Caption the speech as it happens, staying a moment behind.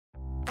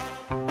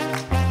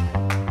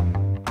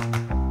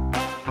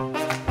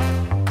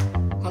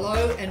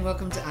and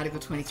welcome to Article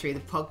 23, the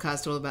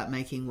podcast all about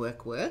making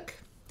work work.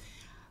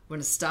 We're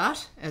going to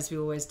start, as we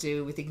always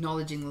do, with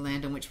acknowledging the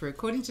land on which we're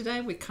recording today.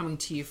 We're coming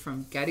to you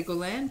from Gadigal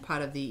land,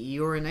 part of the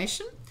Eora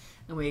Nation,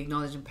 and we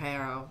acknowledge and pay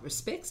our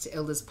respects to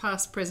elders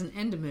past, present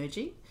and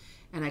emerging,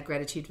 and our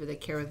gratitude for their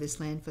care of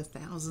this land for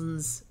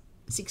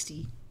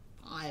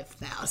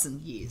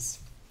 65,000 years.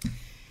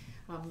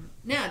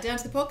 Now, down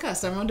to the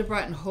podcast. I'm Rhonda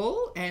Brighton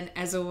Hall, and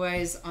as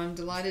always, I'm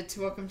delighted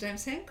to welcome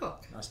James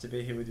Hancock. Nice to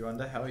be here with you,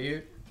 Rhonda. How are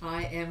you?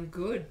 I am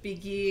good.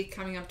 Big year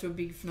coming up to a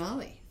big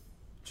finale.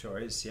 Sure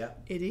is, yeah.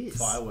 It is.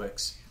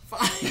 Fireworks.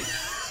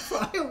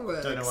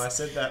 Fireworks. Don't know why I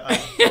said that.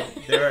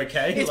 They're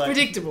okay. It's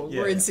predictable.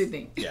 Yeah. We're in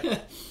Sydney. Yeah.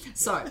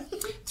 So,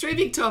 3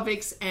 big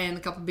topics and a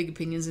couple of big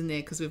opinions in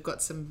there because we've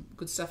got some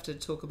good stuff to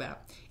talk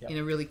about in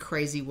a really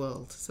crazy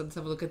world. So let's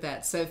have a look at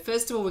that. So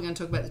first of all, we're going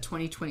to talk about the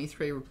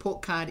 2023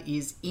 report card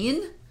is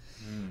in.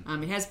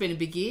 It has been a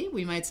big year.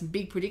 We made some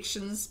big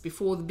predictions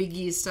before the big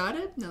year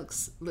started. Now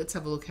let's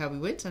have a look how we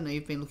went. I know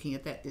you've been looking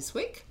at that this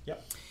week.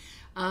 Yep.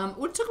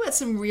 We'll talk about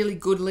some really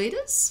good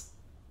leaders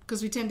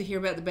because we tend to hear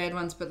about the bad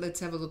ones, but let's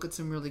have a look at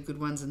some really good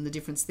ones and the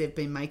difference they've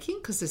been making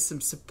because there's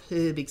some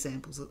superb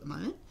examples at the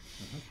moment.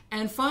 Mm-hmm.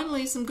 And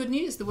finally, some good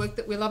news, the work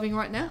that we're loving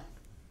right now.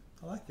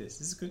 I like this.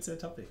 This is a good set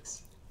of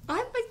topics. I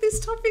like these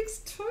topics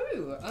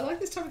too. I like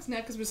these topics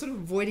now because we're sort of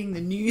avoiding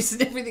the news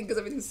and everything because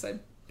everything's so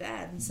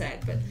bad and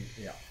sad. But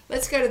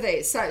let's go to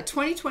these. So,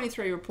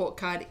 2023 report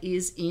card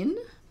is in.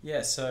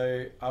 Yeah,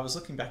 so I was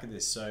looking back at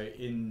this. So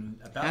in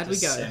about How'd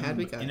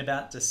we go? In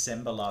about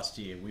December last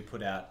year, we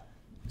put out,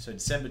 so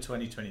December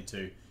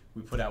 2022,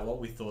 we put out what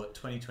we thought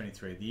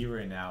 2023, the year we're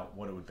in now,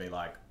 what it would be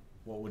like.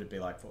 What would it be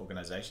like for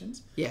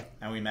organisations? Yeah.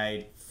 And we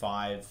made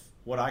 5,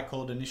 what I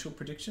called initial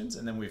predictions,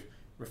 and then we've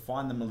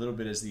refined them a little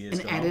bit as the years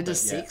go on. And added a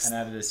sixth. And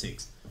added a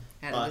sixth.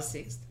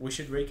 We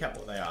should recap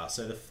what they are.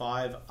 So the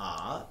 5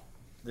 are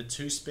the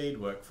 2-speed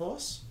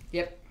workforce.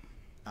 Yep.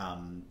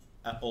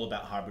 All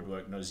about hybrid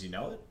work, not as you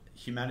know it.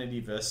 Humanity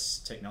versus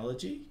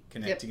technology,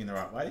 connecting in the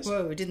right ways.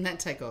 Whoa, didn't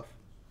that take off?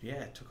 Yeah,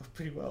 it took off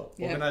pretty well.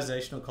 Yep.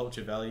 Organisational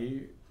culture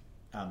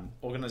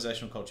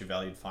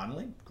valued,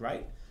 finally.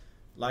 Great.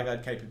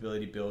 Laggard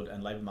capability build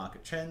and labour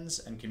market trends,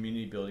 and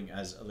community building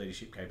as a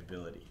leadership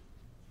capability.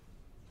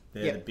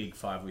 They're the big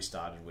 5 we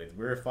started with.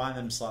 We refined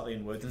them slightly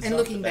in words and stuff. And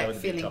looking back,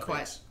 feeling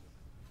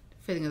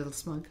a little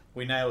smug.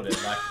 We nailed it.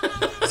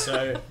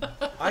 So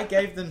I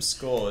gave them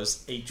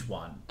scores, each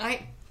one.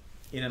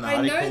 In an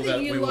article I know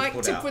that you like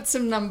to put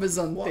some numbers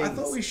on things. Well, I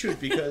thought we should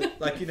because,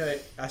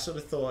 I sort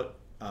of thought,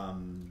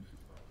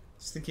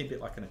 just thinking a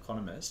bit like an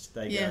economist,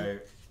 they go,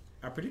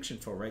 our prediction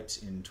for rates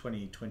in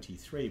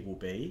 2023 will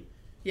be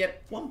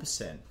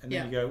 1%. And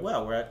then you go,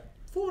 well, we're at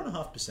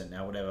 4.5%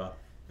 now, whatever.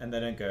 And they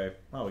don't go,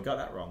 well, we got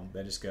that wrong.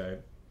 They just go,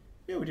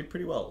 yeah, we did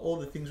pretty well. All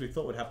the things we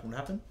thought would happen,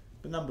 but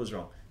the number was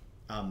wrong.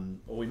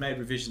 Or we made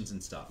revisions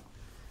and stuff.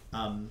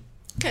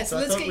 Okay, so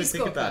let's get your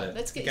scorecard.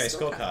 Let's get your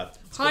scorecard.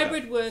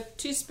 Hybrid work,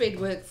 2-speed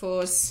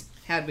workforce.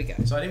 How'd we go?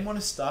 So I didn't want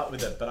to start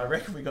with it, but I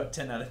reckon we got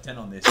 10 out of 10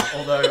 on this.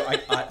 Although I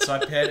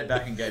paired it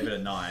back and gave it a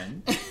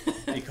 9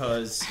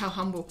 because... How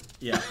humble.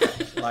 Yeah,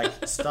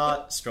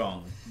 start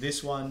strong.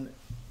 This one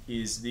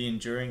is the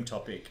enduring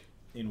topic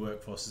in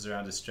workforces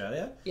around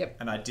Australia. Yep.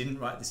 And I didn't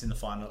write this in the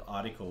final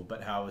article,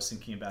 but how I was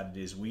thinking about it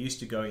is we used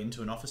to go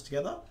into an office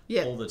together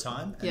all the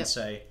time and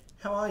say,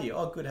 how are you?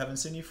 Oh, good, haven't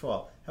seen you for a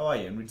while. How are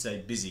you? And we'd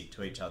say busy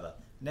to each other.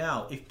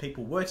 Now, if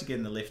people were to get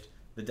in the lift,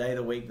 the day of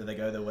the week that they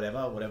go there, whatever,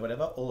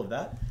 all of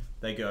that,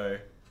 they go,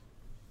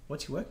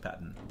 what's your work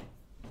pattern?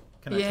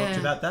 Can I talk to you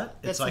about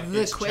that? That's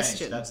the question.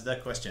 Changed. That's the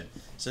question.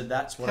 So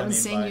that's what Haven't I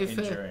mean seen by you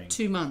enduring. for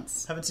 2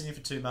 months. Haven't seen you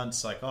for 2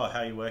 months. Like, oh, how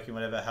are you working?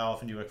 Whatever. How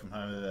often do you work from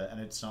home? And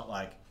it's not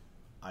like,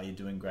 are you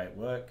doing great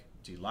work?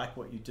 Do you like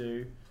what you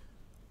do?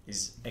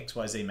 Is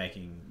XYZ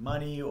making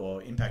money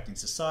or impacting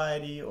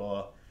society?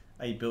 Or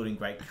are you building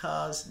great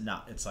cars?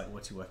 Nah, it's like,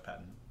 what's your work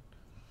pattern?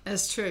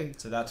 That's true.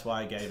 So that's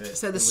why I gave it.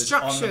 So the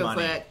structure of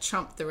work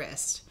trumped the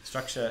rest.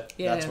 Structure.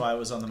 Yeah. That's why it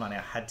was on the money.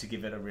 I had to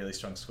give it a really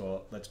strong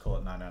score. Let's call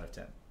it 9 out of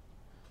 10.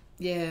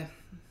 Yeah.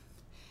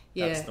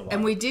 That's the one.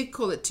 And we did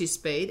call it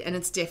 2-speed, and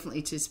it's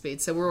definitely 2-speed.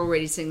 So we're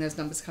already seeing those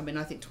numbers come in.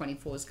 I think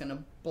 24 is going to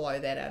blow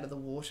that out of the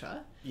water.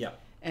 Yeah.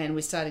 And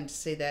we're starting to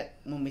see that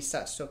when we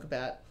start to talk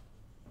about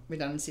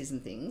redundancies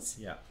and things.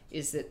 Yeah.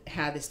 Is that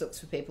how this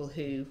looks for people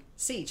who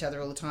see each other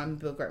all the time and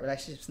build great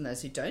relationships and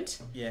those who don't.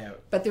 Yeah.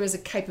 But there is a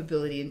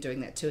capability in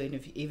doing that too,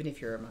 even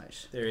if you're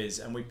remote. There is.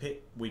 And we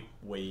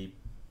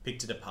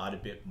picked it apart a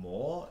bit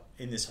more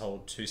in this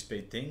whole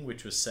 2-speed thing,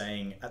 which was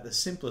saying at the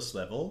simplest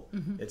level,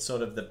 it's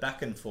sort of the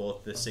back and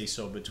forth, the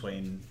seesaw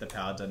between the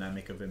power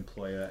dynamic of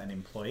employer and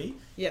employee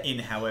in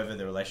however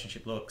the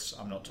relationship looks.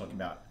 I'm not talking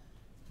about,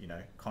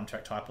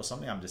 contract type or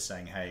something. I'm just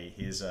saying, hey,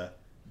 here's a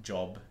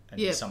job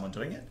and here's someone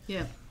doing it.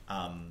 Yeah.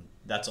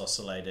 That's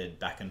oscillated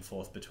back and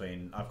forth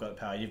between I've got the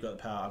power, you've got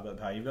the power, I've got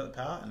the power, you've got the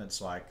power, and it's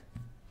like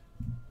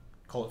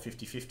call it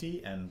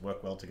 50-50 and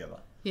work well together.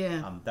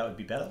 Yeah. That would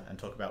be better, and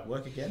talk about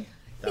work again.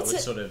 That would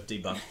sort of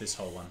debunk this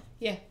whole one.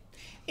 Yeah.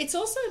 It's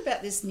also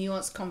about this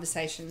nuanced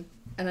conversation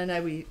and I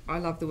know I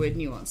love the word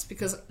nuance,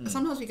 because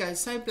sometimes we go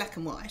so black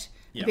and white,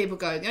 and people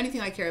go, the only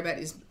thing I care about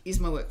is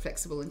my work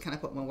flexible and can I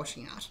put my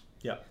washing out?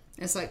 Yeah.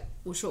 And it's like,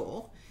 well,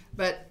 sure,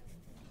 but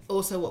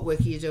also what work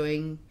are you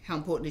doing? How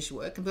important is your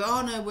work? And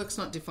oh no, work's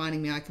not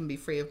defining me. I can be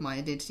free of my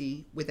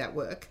identity without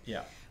work.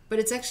 Yeah. But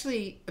it's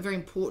actually a very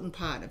important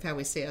part of how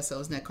we see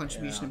ourselves and our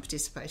contribution and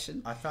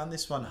participation. I found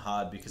this one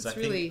hard because it's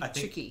really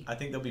tricky. I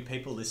think there'll be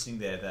people listening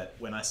there that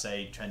when I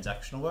say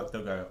transactional work,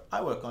 they'll go,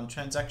 I work on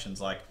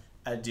transactions like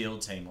a deal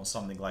team or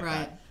something like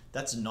that.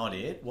 That's not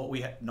it.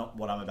 Not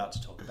what I'm about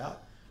to talk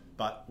about.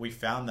 But we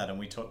found that, and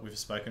we've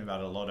spoken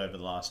about it a lot over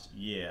the last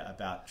year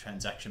about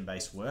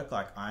transaction-based work.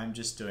 Like I'm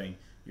just doing,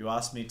 you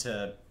asked me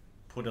to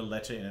put a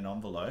letter in an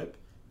envelope,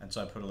 and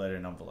so I put a letter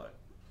in an envelope.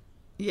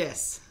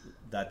 Yes.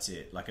 That's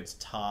it. Like it's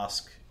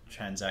task,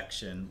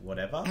 transaction,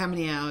 whatever. How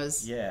many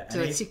hours? Yeah.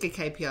 Do I tick a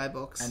KPI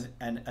box?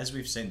 And as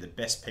we've seen, the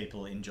best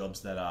people in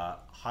jobs that are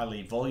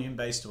highly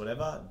volume-based or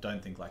whatever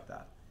don't think like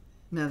that.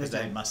 No, because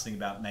they must think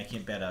about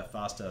making it better,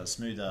 faster,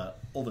 smoother,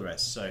 all the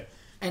rest. So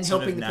and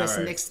helping the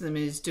person next to them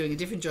who's doing a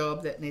different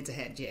job that needs a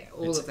hand. Yeah,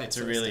 all of that. It's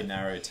a really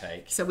narrow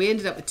take. So we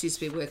ended up with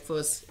two-speed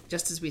workforce,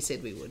 just as we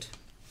said we would.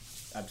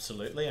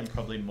 Absolutely, and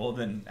probably more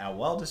than our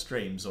wildest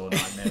dreams or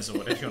nightmares or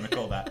whatever you want to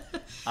call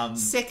that.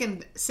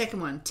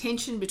 Second one,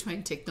 tension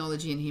between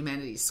technology and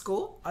humanities.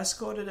 Score? I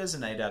scored it as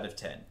an 8 out of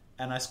 10.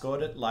 And I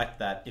scored it like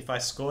that. If I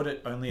scored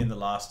it only in the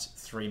last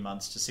 3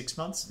 months to 6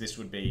 months, this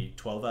would be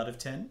 12 out of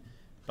 10.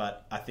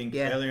 But I think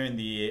earlier in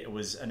the year, it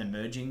was an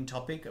emerging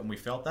topic, and we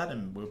felt that,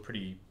 and we were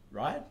pretty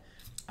right.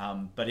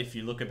 But if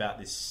you look about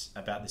this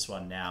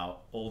one now,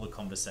 all the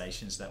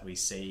conversations that we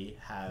see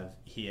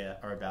here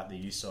are about the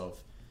use of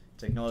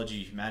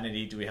technology,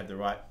 humanity. Do we have the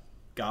right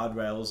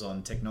guardrails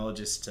on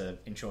technologists to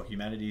ensure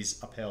humanity is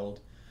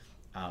upheld?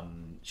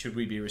 Should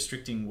we be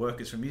restricting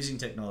workers from using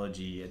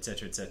technology,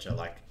 etc.,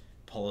 like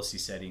policy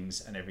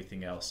settings and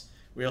everything else?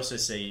 We also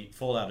see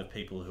fallout of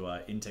people who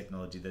are in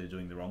technology that are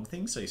doing the wrong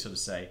thing. So you sort of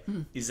say,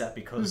 is that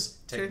because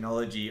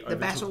technology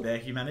overtook their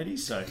humanity?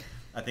 So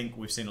I think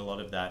we've seen a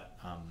lot of that.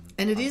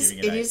 And it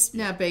is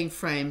now being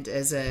framed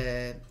as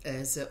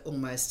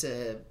almost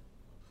a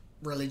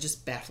religious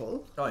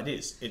battle. Oh, it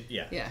is.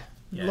 Yeah.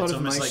 A lot it's of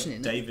almost emotion like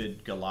in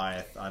David,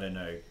 Goliath. I don't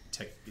know.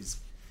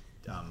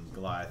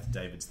 Goliath,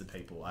 David's the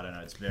people. I don't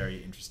know. It's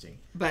very interesting.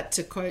 But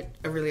to quote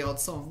a really old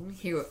song,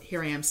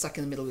 here I am stuck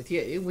in the middle with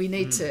you. We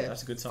need to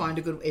that's a good song. find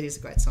a good. It is a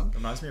great song.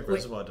 Reminds me of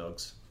Reservoir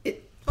Dogs.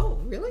 Oh,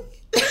 really?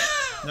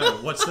 No,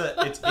 what's the?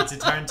 It's a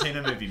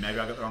Tarantino movie. Maybe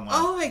I got the wrong one.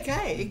 Oh,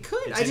 okay. It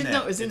could. I didn't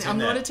know it was in there. I'm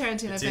not a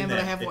Tarantino fan, but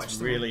I have watched it.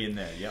 It's really in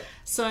there. Yep.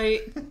 So.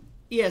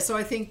 Yeah, so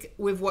I think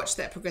we've watched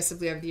that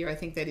progressively over the year. I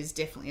think that is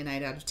definitely an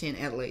 8 out of 10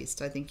 at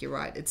least. I think you're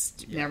right.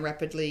 It's now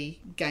rapidly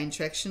gained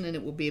traction, and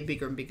it will be a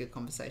bigger and bigger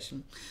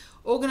conversation.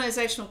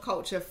 Organisational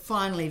culture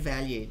finally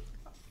valued.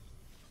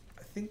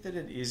 I think that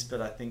it is,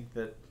 but I think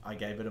that I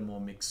gave it a more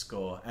mixed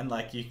score. And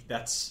like you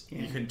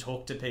can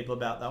talk to people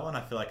about that one.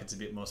 I feel like it's a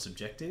bit more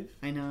subjective.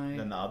 I know.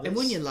 Than the others. And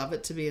wouldn't you love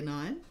it to be a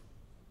 9?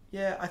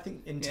 Yeah, I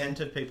think intent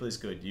of people is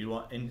good. You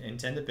want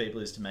intent of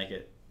people is to make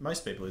it.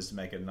 Most people is to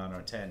make it a 9 or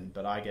a 10,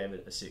 but I gave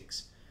it a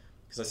 6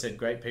 because I said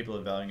great people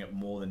are valuing it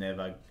more than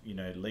ever. You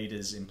know,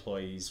 leaders,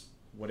 employees,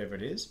 whatever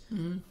it is.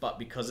 Mm-hmm. But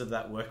because of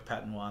that work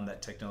pattern one,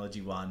 that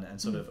technology one,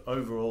 and sort of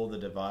overall the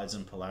divides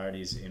and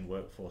polarities in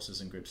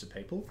workforces and groups of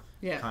people,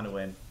 kind of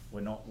went we're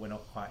not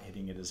quite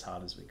hitting it as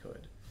hard as we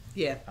could.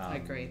 Yeah, I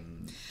agree.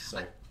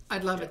 So.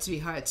 I'd love it to be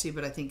higher too,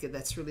 but I think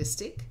that's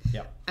realistic.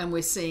 Yeah, and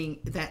we're seeing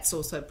that's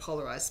also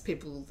polarised.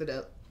 People that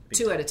are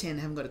 2 out of 10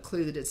 haven't got a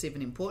clue that it's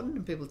even important,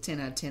 and people 10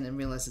 out of 10 and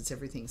realise it's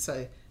everything.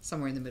 So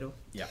somewhere in the middle.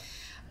 Yeah.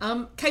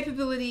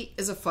 Capability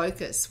as a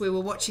focus. We were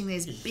watching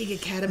these big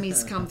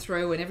academies come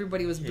through, and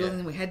everybody was building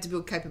them. We had to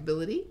build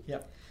capability.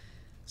 Yep.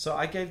 So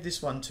I gave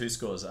this one 2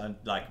 scores, and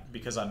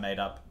because I made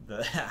up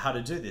how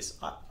to do this,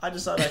 I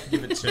decided I'd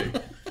give it 2.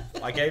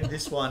 I gave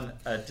this one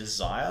a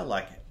desire,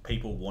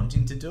 people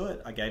wanting to do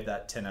it. I gave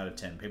that 10 out of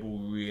 10. People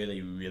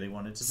really, really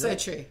wanted to do it.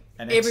 So true.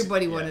 And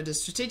everybody wanted a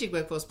strategic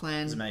workforce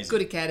plan,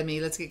 good academy,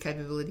 let's get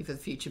capability for the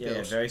future built.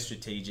 Yeah, very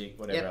strategic,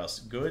 whatever else.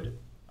 Good,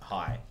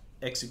 high.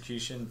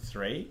 Execution,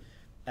 3.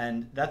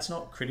 And that's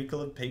not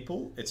critical of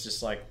people. It's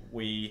just like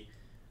we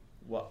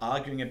were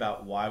arguing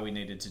about why we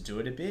needed to do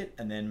it a bit,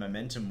 and then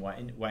momentum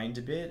waned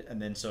a bit, and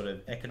then sort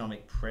of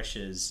economic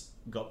pressures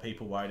got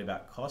people worried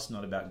about cost,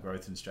 not about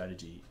growth and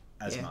strategy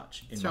as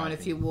much. Throwing a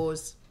few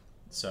wars.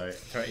 So,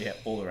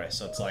 all the rest.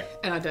 So it's like...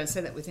 And I don't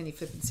say that with any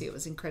flippancy. It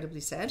was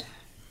incredibly sad.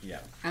 Yeah.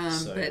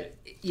 But,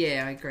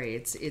 yeah, I agree.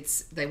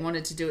 It's they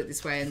wanted to do it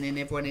this way, and then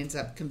everyone ends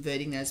up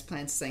converting those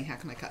plans to saying, how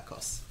can I cut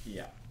costs?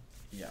 Yeah.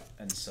 Yeah.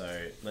 And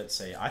so, let's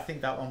see. I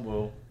think that one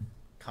will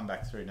come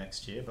back through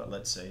next year, but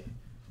let's see.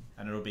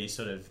 And it'll be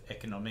sort of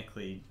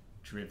economically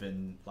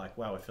driven, like,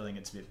 wow, we're feeling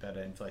it's a bit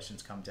better,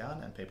 inflation's come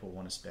down, and people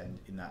want to spend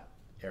in that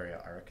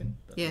area, I reckon.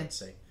 But let's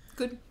see.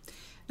 Good.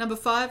 Number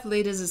 5,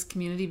 leaders as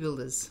community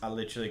builders. I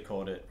literally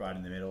called it right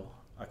in the middle.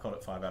 I called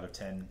it 5 out of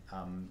 10.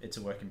 It's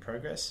a work in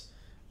progress.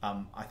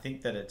 I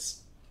think that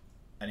it's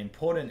an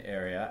important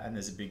area, and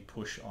there's a big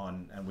push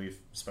on, and we've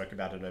spoke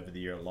about it over the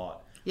year a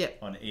lot,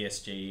 on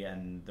ESG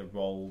and the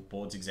role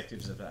boards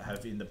executives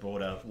have in the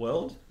broader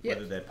world,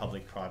 whether they're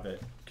public, private,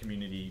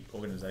 community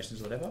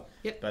organisations, whatever.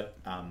 But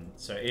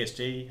so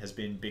ESG has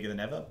been bigger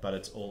than ever, but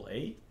it's all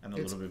E and a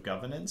little bit of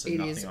governance and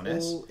nothing on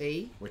S. All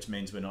E, which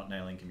means we're not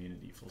nailing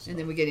community full stop. And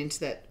then we get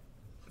into that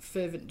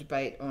fervent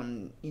debate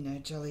on,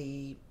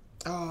 jolly,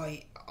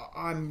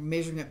 I'm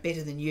measuring it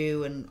better than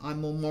you, and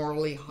I'm more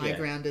morally high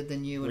grounded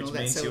than you, and all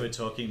that. Which means you were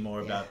talking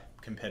more about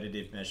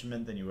competitive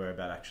measurement than you were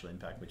about actual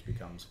impact, which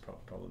becomes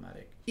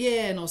problematic.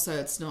 Yeah, and also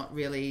it's not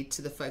really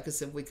to the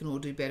focus of we can all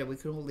do better, we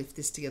can all lift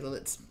this together,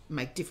 let's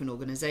make different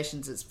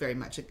organisations. It's very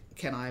much a,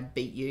 can I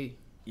beat you?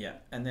 Yeah,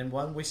 and then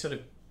one we sort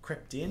of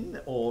crept in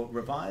or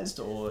revised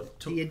or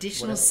took... The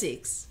additional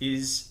 6.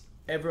 Is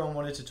everyone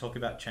wanted to talk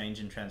about change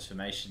and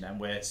transformation, and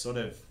we're sort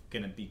of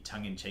going to be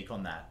tongue-in-cheek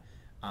on that,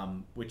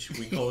 which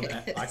we called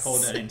I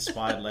called an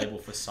inspired label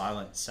for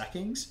silent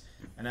sackings.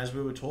 And as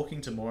we were talking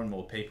to more and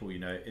more people,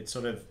 it's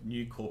sort of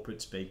new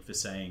corporate speak for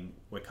saying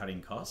we're cutting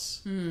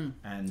costs.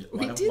 And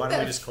why don't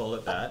we just call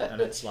it that?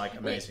 And it's like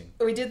amazing.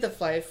 We did the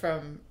flow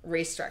from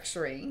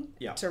restructuring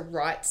to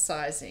right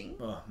sizing.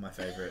 Oh, my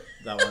favourite.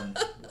 That one.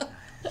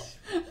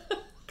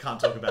 Can't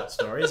talk about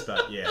stories,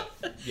 but yeah.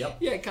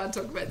 Yeah, can't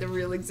talk about the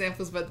real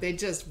examples, but they're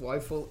just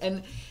woeful.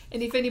 And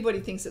if anybody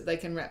thinks that they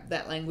can wrap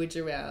that language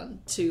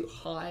around to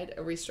hide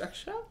a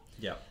restructure,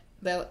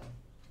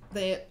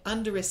 they're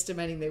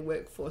underestimating their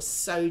workforce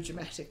so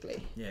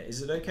dramatically. Yeah,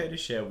 is it okay to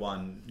share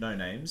one? No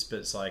names, but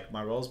it's like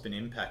my role's been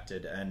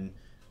impacted, and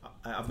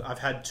I've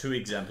had 2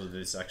 examples of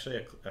this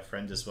actually. A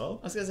friend as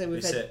well. I was going to say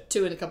we've had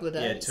 2 in a couple of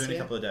days. Yeah, 2 in a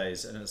couple of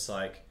days, and it's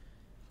like,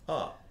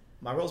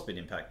 my role's been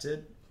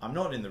impacted. I'm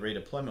not in the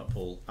redeployment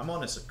pool. I'm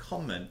on as a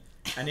comment,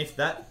 and if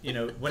that,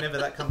 whenever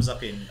that comes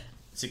up in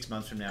 6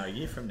 months from now, a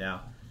year from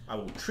now, I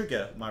will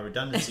trigger my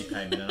redundancy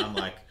payment, and I'm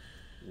like,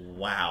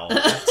 wow,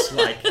 that's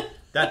like.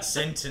 That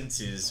sentence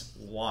is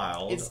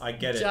wild. I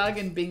get it.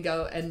 Jargon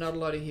bingo and not a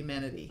lot of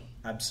humanity.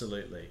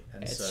 Absolutely.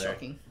 And it's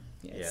shocking.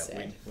 Yeah, it's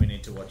sad. We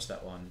need to watch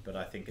that one, but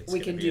I think it's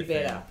we can do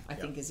better. I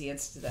think is the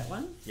answer to that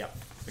one. Yep,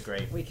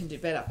 agree. We can do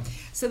better.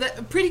 So that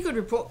a pretty good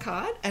report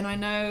card, and I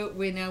know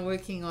we're now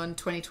working on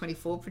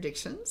 2024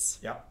 predictions.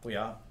 Yep, we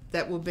are.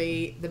 That will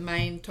be the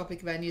main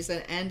topic of our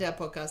newsletter and our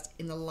podcast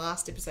in the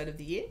last episode of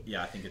the year.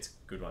 Yeah, I think it's a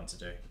good one to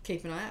do.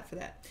 Keep an eye out for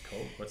that.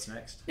 Cool. What's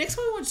next? Next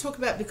one I want to talk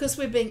about, because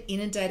we're being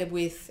inundated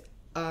with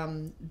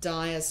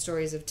dire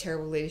stories of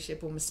terrible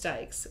leadership or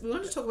mistakes. We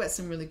want to talk about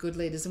some really good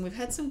leaders, and we've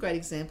had some great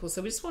examples.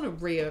 So we just want to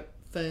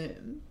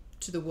reaffirm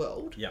to the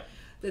world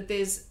that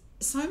there's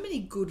so many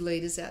good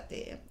leaders out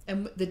there,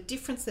 and the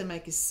difference they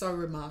make is so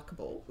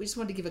remarkable. We just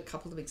want to give a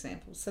couple of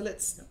examples. So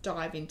let's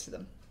dive into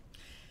them.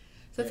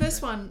 So the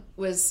first one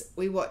was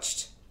we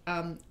watched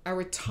a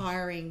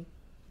retiring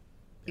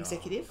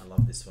executive. I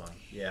love this one.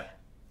 Yeah.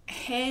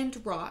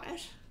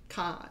 Handwrite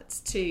cards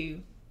to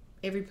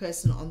every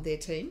person on their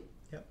team.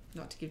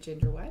 Not to give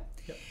gender away.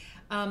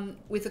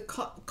 With a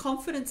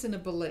confidence and a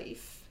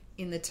belief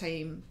in the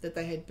team that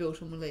they had built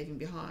and were leaving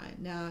behind.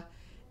 Now,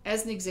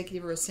 as an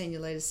executive or a senior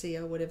leader,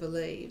 CEO, whatever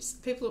leaves,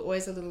 people are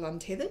always a little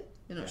untethered.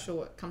 They're not sure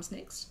what comes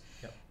next.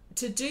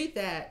 To do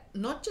that,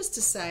 not just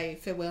to say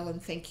farewell and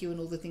thank you and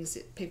all the things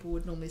that people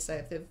would normally say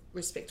if they're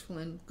respectful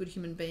and good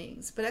human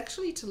beings, but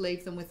actually to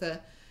leave them with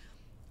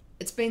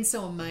it's been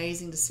so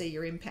amazing to see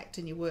your impact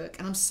in your work,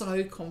 and I'm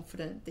so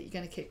confident that you're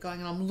going to keep going,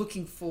 and I'm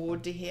looking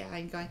forward to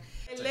hearing going.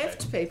 They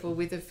left people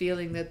with a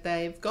feeling that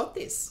they've got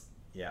this.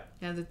 Yeah.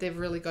 And that they've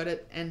really got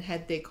it and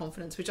had their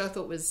confidence, which I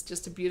thought was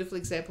just a beautiful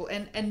example,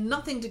 and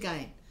nothing to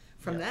gain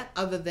from that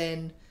other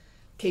than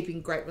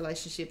keeping great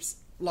relationships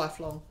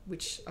lifelong,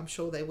 which I'm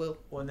sure they will.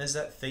 Well, and there's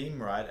that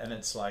theme, right? And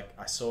it's like,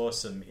 I saw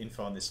some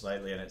info on this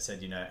lately, and it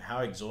said,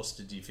 how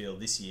exhausted do you feel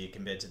this year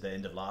compared to the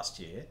end of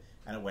last year?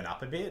 And it went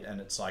up a bit, and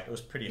it's like, it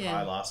was pretty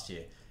high last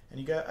year. And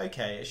you go,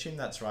 okay, assume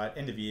that's right.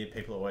 End of year,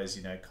 people are always,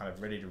 kind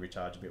of ready to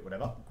recharge a bit,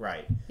 whatever.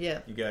 Great. Yeah.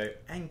 You go,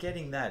 and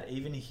getting that,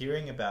 even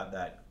hearing about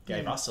that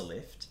gave us a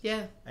lift.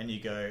 Yeah. And you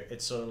go,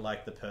 it's sort of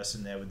like the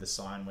person there with the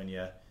sign when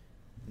you're,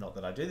 not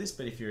that I do this,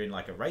 but if you're in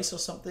like a race or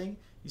something,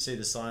 you see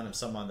the sign of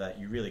someone that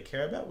you really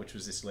care about, which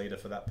was this leader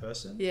for that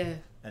person. Yeah.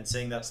 And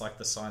seeing that's like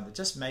the sign that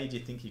just made you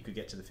think you could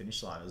get to the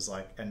finish line. It was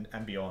like, and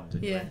beyond.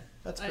 And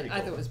that's pretty cool. I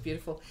thought it was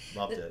beautiful.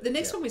 Loved it. The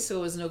next one we saw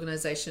was an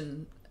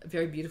organisation, a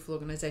very beautiful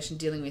organisation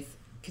dealing with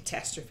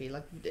catastrophe,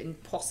 like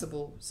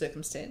impossible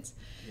circumstance.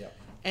 Yeah.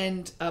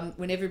 And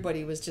when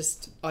everybody was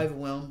just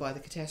overwhelmed by the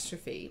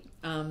catastrophe,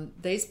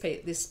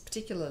 this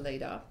particular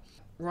leader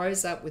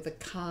rose up with a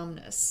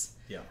calmness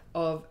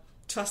of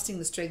trusting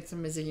the strength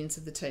and resilience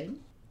of the team,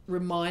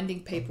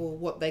 reminding people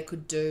what they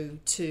could do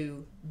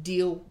to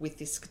deal with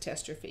this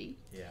catastrophe.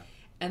 Yeah.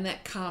 And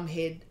that calm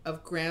head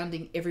of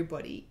grounding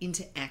everybody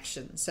into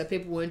action. So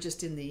people weren't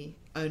just in the,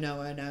 oh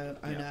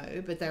no,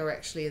 but they were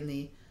actually in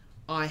the,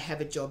 I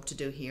have a job to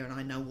do here and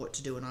I know what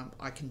to do and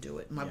I can do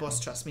it. My boss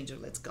trusts me to do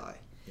it, let's go.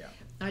 Yeah.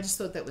 I just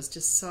thought that was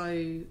just so...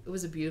 It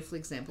was a beautiful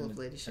example of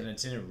leadership. And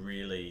it's in a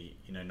really,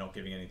 not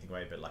giving anything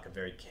away, but like a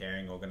very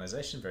caring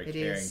organisation, very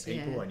caring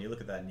people. Yeah. And you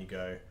look at that and you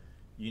go,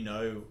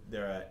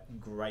 there are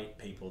great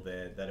people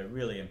there that are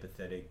really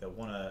empathetic, that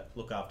want to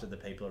look after the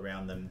people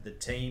around them, the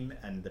team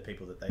and the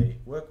people that they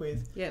work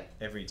with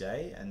every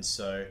day. And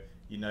so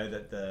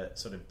that the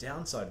sort of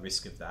downside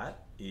risk of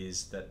that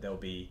is that they'll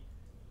be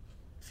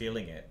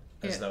feeling it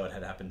as though it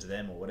had happened to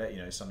them or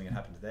whatever, something had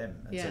happened to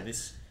them. And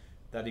so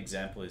that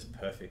example is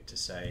perfect to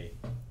say,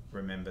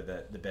 remember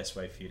that the best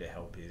way for you to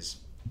help is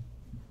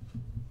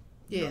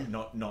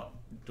not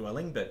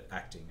dwelling, but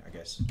acting, I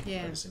guess.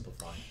 Yeah.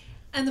 Oversimplifying.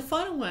 And the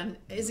final one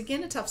is,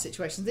 again, a tough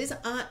situation. These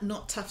aren't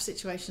not tough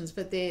situations,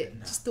 but they're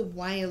just the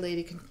way a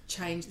leader can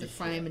change the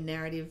frame and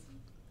narrative,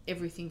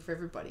 everything for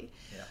everybody.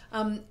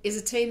 Yeah. Is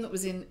a team that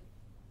was in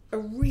a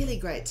really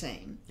great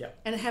team. Yeah.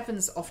 And it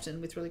happens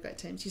often with really great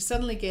teams. You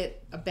suddenly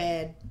get a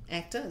bad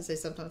actor, as they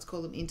sometimes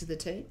call them, into the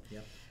team. Yeah.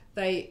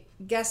 They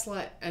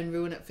gaslight and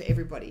ruin it for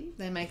everybody.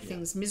 They make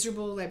things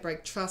miserable. They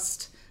break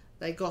trust.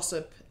 They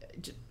gossip.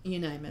 You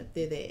name it,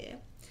 they're there.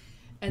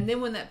 And then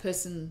when that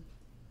person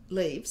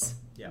leaves,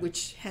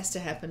 which has to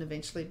happen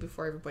eventually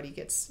before everybody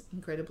gets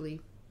incredibly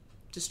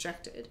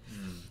distracted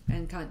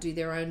and can't do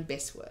their own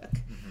best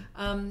work.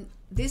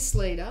 This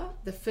leader,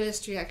 the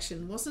first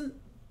reaction wasn't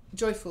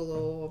joyful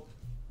or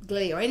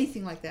glee or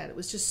anything like that. It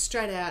was just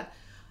straight out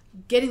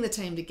getting the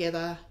team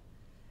together,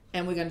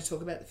 and we're going to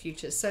talk about the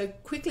future. So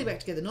quickly back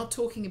together, not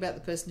talking about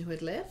the person who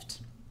had left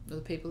or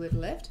the people that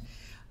had left,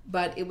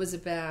 but it was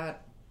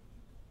about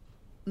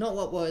not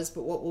what was,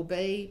 but what will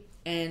be,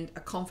 and a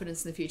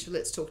confidence in the future.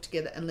 Let's talk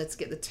together and let's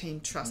get the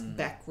team trust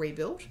back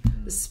rebuilt.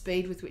 The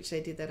speed with which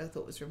they did that, I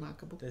thought, was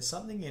remarkable. There's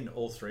something in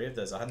all three of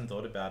those. I hadn't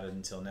thought about it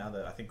until now,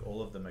 that I think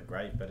all of them are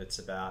great, but it's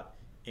about,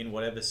 in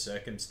whatever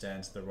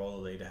circumstance, the role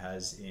a leader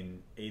has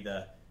in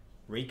either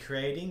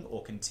recreating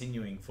or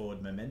continuing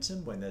forward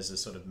momentum when there's a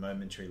sort of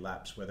momentary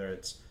lapse, whether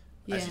it's,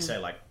 as you say,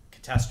 like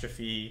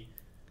catastrophe,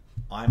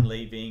 I'm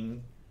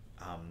leaving,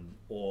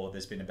 or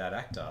there's been a bad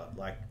actor,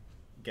 like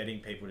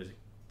getting people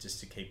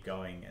to keep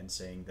going and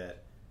seeing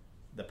that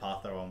the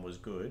path they're on was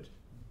good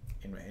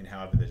in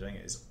however they're doing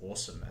it is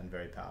awesome and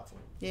very powerful.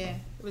 Yeah,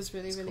 it was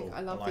really cool.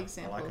 I love the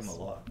examples. I like them a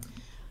lot.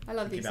 I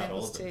love the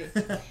examples too.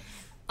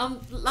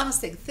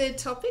 Last thing, third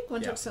topic.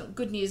 Want to talk some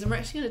good news, and we're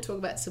actually going to talk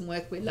about some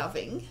work we're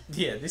loving.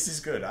 Yeah, this is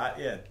good.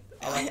 I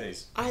like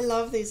these. I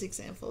love these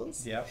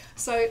examples. Yeah.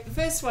 So the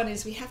first one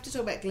is we have to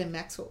talk about Glenn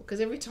Maxwell, because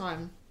every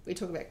time we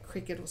talk about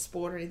cricket or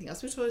sport or anything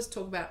else, we always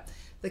talk about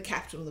the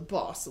captain or the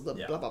boss or the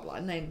blah blah blah.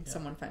 Name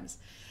someone famous.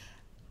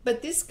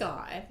 But this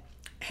guy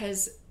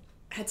has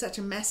had such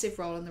a massive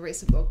role in the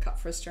recent World Cup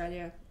for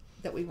Australia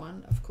that we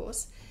won, of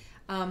course,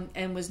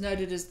 and was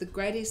noted as the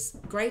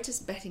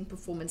greatest batting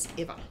performance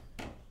ever.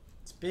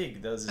 It's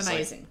big. There's this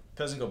amazing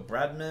person called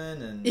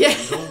Bradman and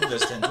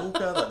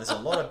Tendulkar. There's a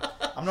lot of.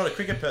 I'm not a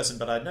cricket person,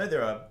 but I know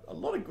there are a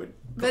lot of good.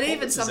 But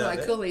even someone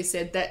like Cooley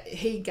said that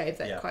he gave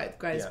that quote,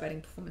 greatest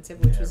batting performance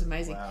ever, which was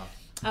amazing.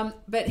 Wow.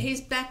 But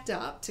he's backed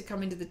up to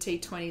come into the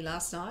T20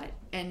 last night,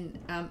 and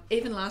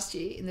even last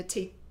year in the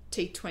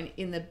T20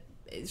 in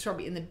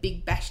the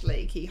Big Bash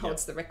League, he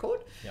holds the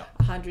record.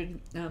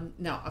 100.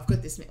 No, I've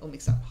got this all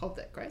mixed up. Hold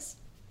that, Grace.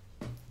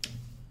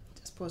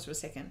 Just pause for a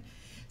second.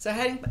 So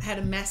had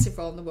a massive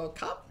role in the World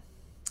Cup,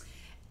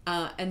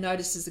 and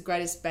noticed as the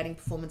greatest batting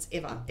performance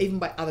ever, even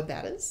by other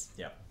batters.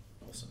 Yeah,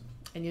 awesome.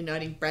 And you're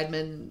noting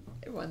Bradman,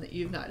 everyone that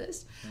you've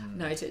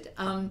noted.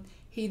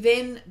 He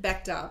then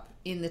backed up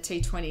in the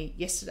T20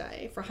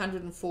 yesterday for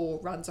 104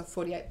 runs off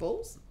 48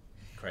 balls.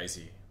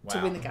 Crazy. Wow.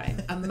 To win the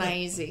game.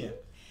 Amazing.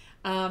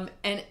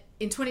 And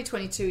in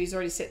 2022, he's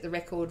already set the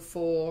record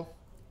for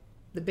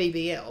the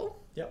BBL,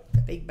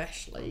 the Big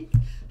Bash League.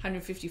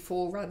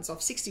 154 runs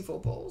off 64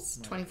 balls,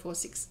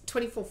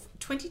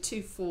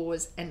 22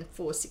 fours and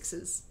 4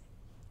 sixes,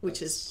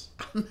 which is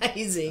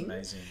amazing.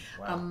 Amazing.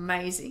 Wow.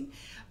 Amazing.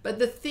 But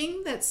the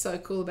thing that's so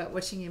cool about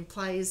watching him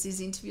play is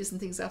his interviews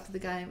and things after the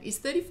game. He's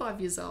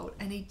 35 years old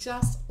and he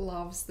just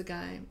loves the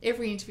game.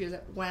 Every interview is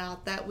like, wow,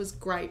 that was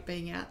great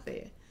being out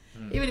there.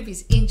 Even if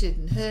he's injured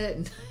and hurt,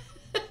 and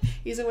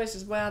he's always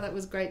just, wow, that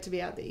was great to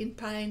be out there. In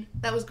pain,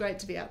 that was great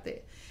to be out there.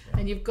 Yeah.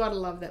 And you've got to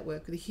love that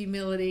work with the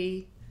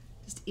humility,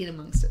 just in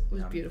amongst it. It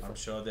was beautiful. I'm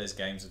sure there's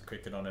games of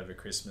cricket on over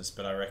Christmas,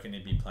 but I reckon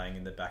he'd be playing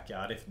in the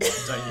backyard if not,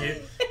 don't you?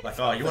 Like,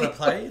 oh, you want to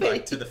play?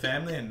 Like, to the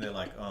family? And they're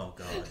like, oh,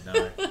 God,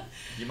 no.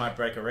 You might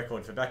break a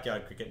record for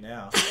backyard cricket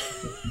now.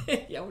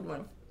 Yeah, I wouldn't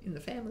want to in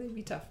the family. It'd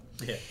be tough.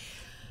 Yeah.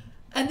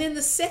 And then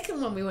the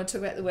second one we want to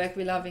talk about the work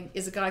we're loving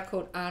is a guy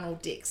called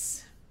Arnold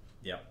Dix.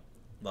 Yep.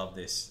 Love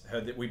this.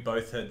 We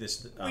both heard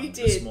this we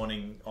this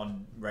morning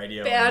on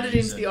radio. Bounded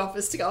into the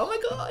office to go, oh my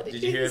God, did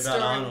you hear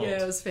about Arnold?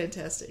 Yeah, it was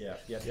fantastic.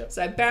 Yeah.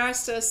 So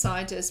barrister,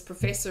 scientist,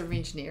 professor of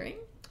engineering,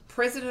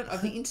 president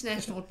of the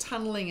International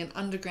Tunnelling and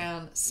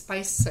Underground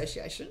Space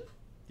Association.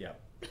 Yeah.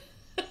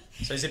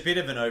 So he's a bit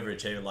of an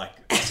overachiever. Like,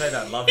 I say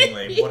that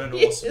lovingly. What an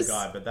awesome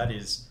guy. But that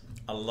is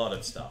a lot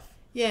of stuff.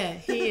 Yeah,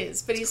 he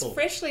is. But he's cool.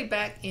 Freshly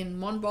back in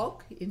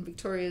Monbulk in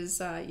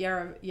Victoria's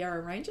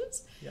Yarra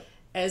Ranges. Yep.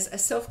 as a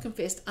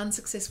self-confessed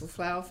unsuccessful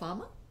flower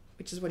farmer,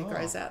 which is what he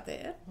grows out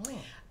there,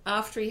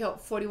 after he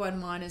helped 41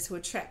 miners who were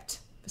trapped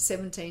for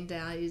 17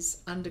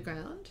 days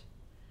underground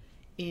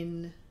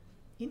in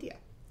India.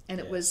 And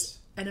it was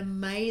an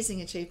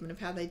amazing achievement of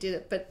how they did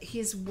it. But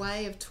his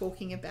way of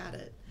talking about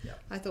it,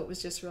 I thought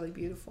was just really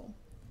beautiful.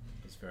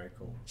 It's very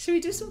cool. Should we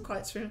do some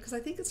quotes for him? Because I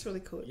think it's really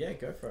cool. Yeah,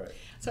 go for it.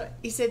 So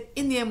he said,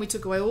 in the end, we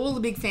took away all the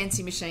big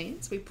fancy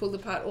machines. We pulled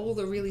apart all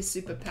the really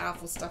super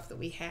powerful stuff that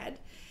we had.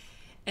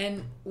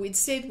 And we'd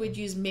said we'd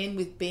use men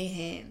with bare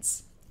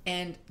hands.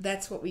 And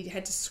that's what we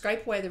had to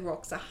scrape away the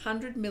rocks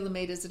 100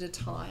 millimeters at a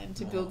time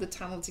to build the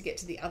tunnel to get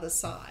to the other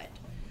side.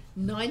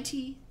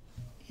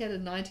 He had a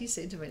 90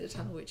 centimetre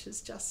tunnel, which is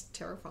just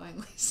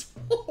terrifyingly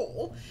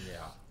small.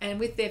 Yeah. And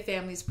with their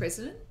family's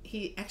president,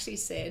 he actually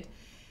said,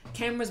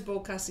 cameras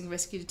broadcasting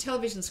rescue to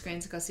television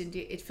screens across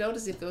India, it felt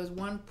as if there was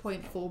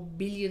 1.4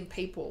 billion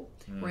people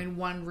were in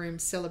one room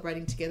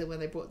celebrating together when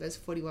they brought those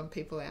 41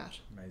 people out.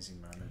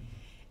 Amazing moment.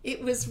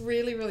 It was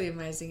really, really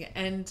amazing.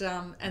 And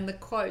the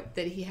quote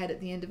that he had at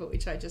the end of it,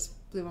 which I just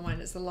blew my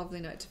mind, it's a lovely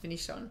note to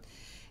finish on.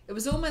 It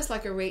was almost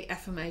like a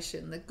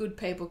reaffirmation that good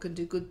people can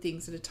do good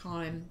things at a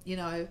time, you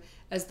know,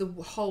 as the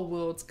whole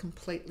world's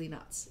completely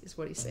nuts, is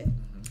what he said.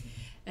 Mm-hmm.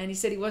 And he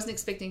said he wasn't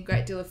expecting a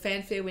great deal of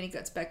fanfare when he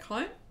gets back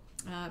home,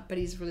 but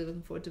he's really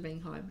looking forward to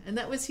being home. And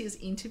that was his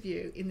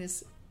interview in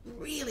this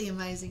really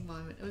amazing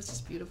moment. It was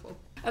just beautiful.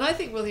 And I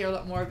think we'll hear a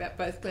lot more about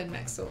both Glenn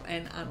Maxwell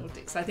and Arnold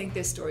Dix. I think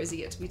their stories are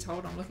yet to be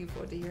told. I'm looking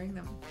forward to hearing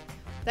them.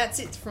 That's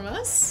it from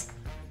us.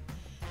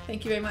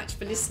 Thank you very much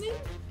for listening.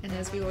 And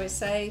as we always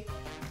say,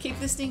 keep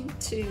listening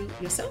to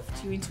yourself,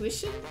 to your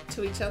intuition,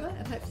 to each other,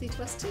 and hopefully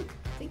to us too.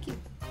 Thank you.